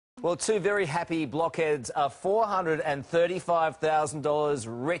Well, two very happy blockheads are $435,000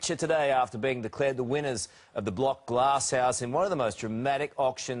 richer today after being declared the winners of the Block Glass House in one of the most dramatic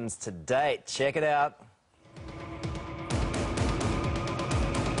auctions to date. Check it out.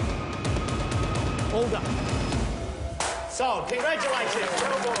 All done. Sold. Congratulations.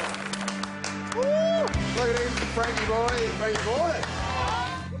 Well done. Woo! Look at him, Frankie boy. Frankie boy.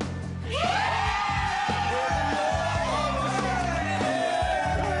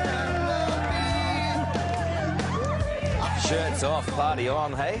 Shirts off, party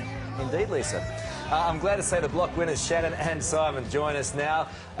on, hey? Indeed, Lisa. I'm glad to say the block winners, Shannon and Simon, join us now.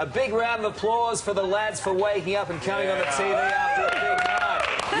 A big round of applause for the lads for waking up and coming on the TV after a big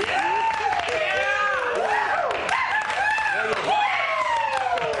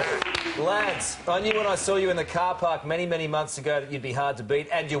night. Lads, I knew when I saw you in the car park many, many months ago that you'd be hard to beat,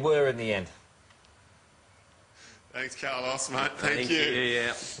 and you were in the end. Thanks, Carlos, mate. Thank you.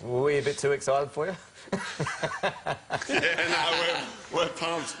 Yeah. Were we a bit too excited for you? Yeah, no, we're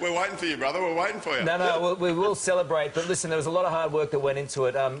pumped. We're waiting for you, brother. We're waiting for you. No, we will celebrate. But listen, there was a lot of hard work that went into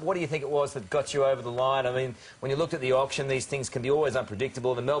it. What do you think it was that got you over the line? I mean, when you looked at the auction, these things can be always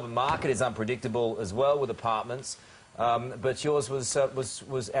unpredictable. The Melbourne market is unpredictable as well with apartments. But yours was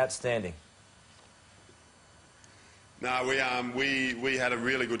outstanding. No, we had a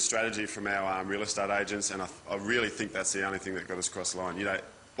really good strategy from our real estate agents, and I really think that's the only thing that got us across the line. You know,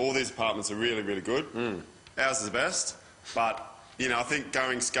 all these apartments are really, really good. Ours is the best, but you know, I think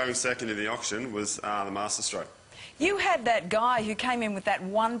going second in the auction was the masterstroke. You had that guy who came in with that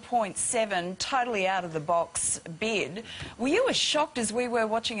 1.7 totally out of the box bid. Were you as shocked as we were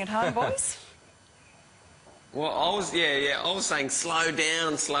watching at home, boys? Well, I was saying slow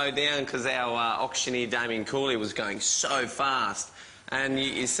down, because our auctioneer, Damien Cooley, was going so fast. And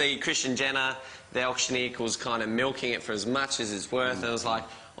you see Christian Jenner, the auctioneer, was kind of milking it for as much as it's worth. And I was like,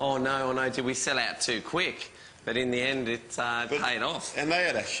 oh no, did we sell out too quick? But in the end, it paid off. And they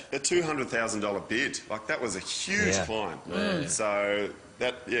had a $200,000 bid. Like, that was a huge climb. So,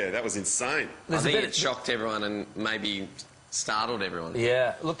 that was insane. I think it shocked everyone and maybe startled everyone.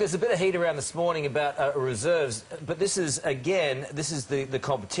 Yeah. Look, there's a bit of heat around this morning about reserves, but this is, again, this is the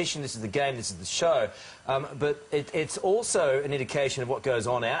competition, this is the game, this is the show. But it's also an indication of what goes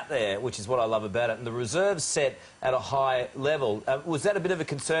on out there, which is what I love about it. And the reserves set at a high level. Was that a bit of a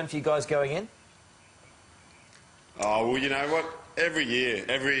concern for you guys going in? Oh, well, you know what? Every year,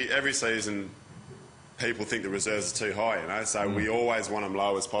 every season, people think the reserves are too high, you know, so we always want them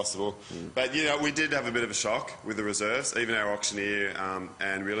low as possible. But, you know, we did have a bit of a shock with the reserves. Even our auctioneer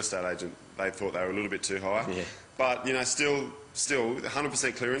and real estate agent, they thought they were a little bit too high. Yeah. But, you know, still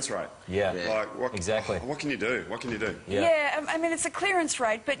 100% clearance rate. Yeah. Like, exactly. What can you do? What can you do? Yeah, I mean, it's a clearance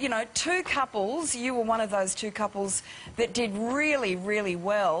rate, but, you know, two couples, you were one of those two couples that did really, really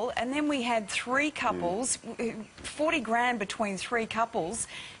well, and then we had three couples, 40 grand between three couples.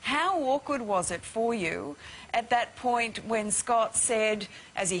 How awkward was it for you at that point when Scott said,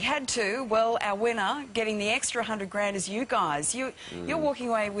 as he had to, well, our winner, getting the extra 100 grand is you guys. You're walking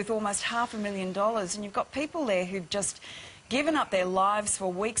away with almost $500,000, and you've got people there who've just given up their lives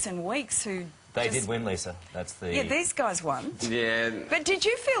for weeks and weeks who... They did win, Lisa. That's the... Yeah, these guys won. Yeah. But did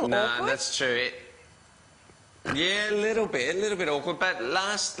you feel awkward? No, that's true. Yeah, a little bit awkward. But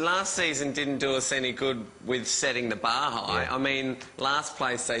last season didn't do us any good with setting the bar high. Yeah. I mean, last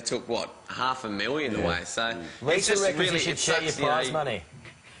place they took, what, $500,000 away. So Lisa reckons you should share your prize money.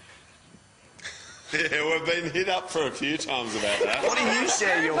 Yeah, we've been hit up for a few times about that. What do you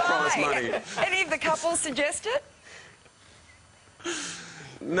share your prize money? Any of the couples suggest it?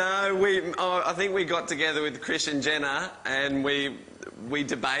 No, I think we got together with Christian Jenner and we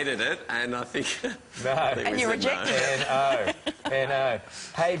debated it, and I think... No. And you rejected it. No.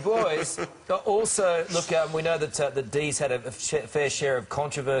 Hey, boys, also, look, we know that Dee's had a fair share of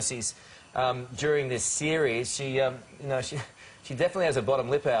controversies during this series. She definitely has her bottom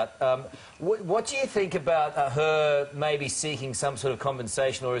lip out. What do you think about her maybe seeking some sort of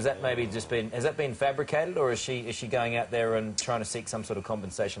compensation, or has that been fabricated, or is she going out there and trying to seek some sort of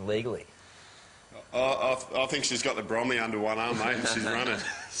compensation legally? I think she's got the Bromley under one arm, mate, and she's running.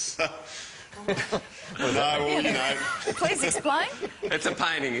 Well, no, well, you know... Please explain. It's a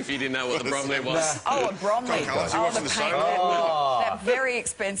painting, if you didn't know what the Bromley was. Oh, a Bromley. You're watching the show? That very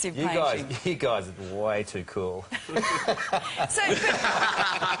expensive painting. You guys are way too cool. But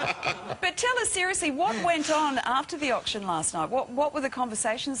tell us seriously, what went on after the auction last night? What were the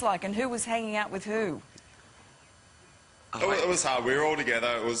conversations like, and who was hanging out with who? It was hard. We were all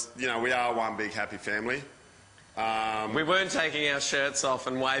together. It was, you know, we are one big happy family. We weren't taking our shirts off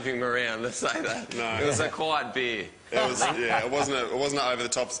and waving them around, let's say that. No. It was a quiet beer. It wasn't over the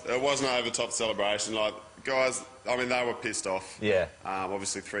top. It wasn't over the top celebration. Like guys, I mean, they were pissed off. Yeah.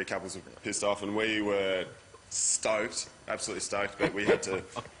 Obviously, 3 couples were pissed off, and we were stoked, absolutely stoked. But we had to, at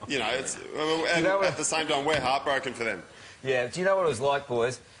the same time, we're heartbroken for them. Yeah. Do you know what it was like,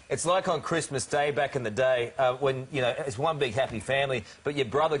 boys? It's like on Christmas Day back in the day when, it's one big happy family, but your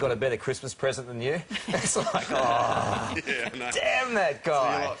brother got a better Christmas present than you. It's like, oh, damn that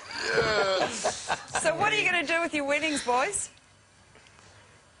guy. So what are you going to do with your winnings, boys?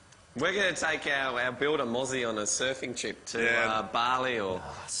 We're going to take our builder Mozzie on a surfing trip to Bali or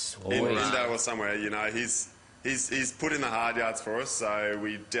Indo or somewhere. He's put in the hard yards for us, so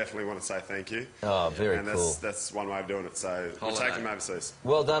we definitely want to say thank you. Oh, very and cool. that's one way of doing it. So we'll take him overseas.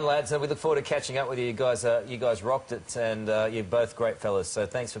 Well done, lads. We look forward to catching up with you. You guys rocked it, and you're both great fellas. So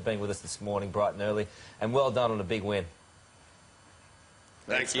thanks for being with us this morning, bright and early, and well done on a big win.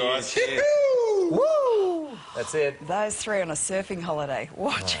 Thanks, guys. Woo! That's it. Those 3 on a surfing holiday.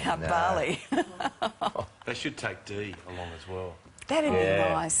 Watch out, Bali. They should take Dee along as well. That'd be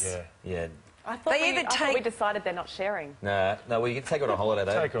nice. Yeah. I thought, I thought we decided they're not sharing. No, well, you can take her on a holiday,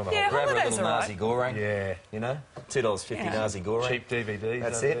 though. Take her on a holiday. Grab her a Holiday's little all nasi goreng. Yeah. $2.50 nasi goreng. Cheap DVDs.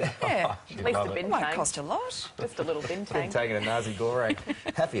 That's it. Yeah. At least a It bin won't tank. cost a lot. Just a little bin Been tank. taking a nasi goreng.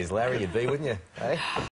 Happy as Larry you'd be, wouldn't you? Eh?